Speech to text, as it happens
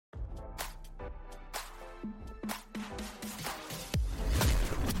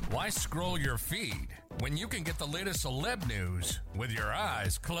Why scroll your feed when you can get the latest celeb news with your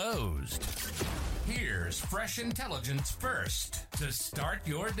eyes closed? Here's fresh intelligence first to start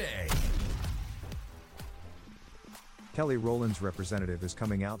your day. Kelly Rowland's representative is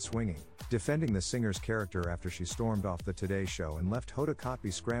coming out swinging, defending the singer's character after she stormed off the Today Show and left Hoda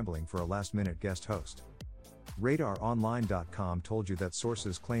Kotb scrambling for a last-minute guest host. RadarOnline.com told you that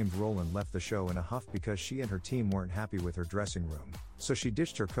sources claimed Rowland left the show in a huff because she and her team weren't happy with her dressing room, so she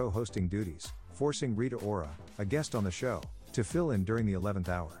ditched her co-hosting duties, forcing Rita Ora, a guest on the show, to fill in during the 11th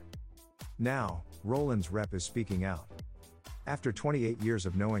hour. Now, Rowland's rep is speaking out. After 28 years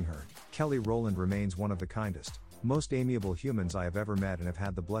of knowing her, Kelly Rowland remains one of the kindest, most amiable humans I have ever met and have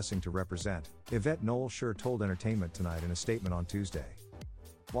had the blessing to represent, Yvette Noel-Schure told Entertainment Tonight in a statement on Tuesday.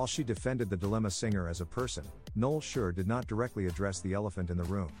 While she defended the Dilemma singer as a person, Noel-Schure did not directly address the elephant in the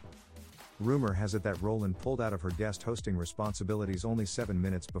room. Rumor has it that Rowland pulled out of her guest hosting responsibilities only 7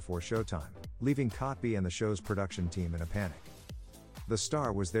 minutes before showtime, leaving Kotb and the show's production team in a panic. The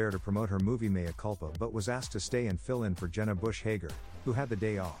star was there to promote her movie Mea Culpa but was asked to stay and fill in for Jenna Bush Hager, who had the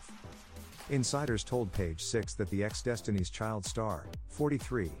day off. Insiders told Page Six that the ex-Destiny's Child star,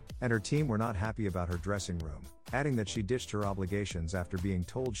 43, and her team were not happy about her dressing room, adding that she ditched her obligations after being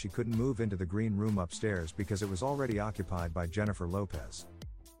told she couldn't move into the green room upstairs because it was already occupied by Jennifer Lopez.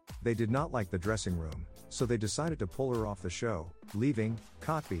 They did not like the dressing room, so they decided to pull her off the show, leaving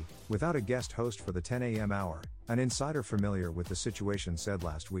Kotb without a guest host for the 10 a.m. hour, an insider familiar with the situation said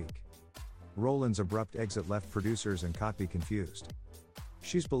last week. Rowland's abrupt exit left producers and Kotb confused.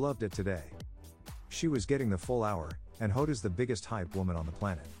 She's beloved at Today. She was getting the full hour, and Hoda's the biggest hype woman on the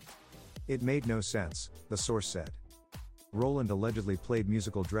planet. It made no sense, the source said. Rowland allegedly played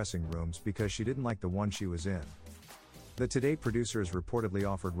musical dressing rooms because she didn't like the one she was in. The Today producers reportedly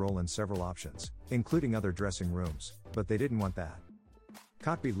offered Rowland several options, including other dressing rooms, but they didn't want that.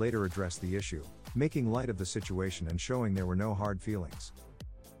 Kotb later addressed the issue, making light of the situation and showing there were no hard feelings.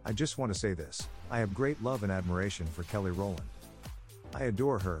 "I just want to say this, I have great love and admiration for Kelly Rowland. I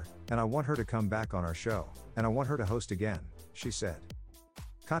adore her, and I want her to come back on our show, and I want her to host again," she said.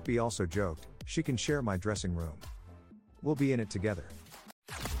 Kotb also joked, "She can share my dressing room. We'll be in it together."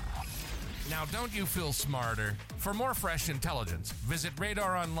 Now don't you feel smarter? For more fresh intelligence, visit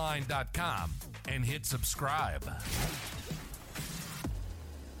RadarOnline.com and hit subscribe.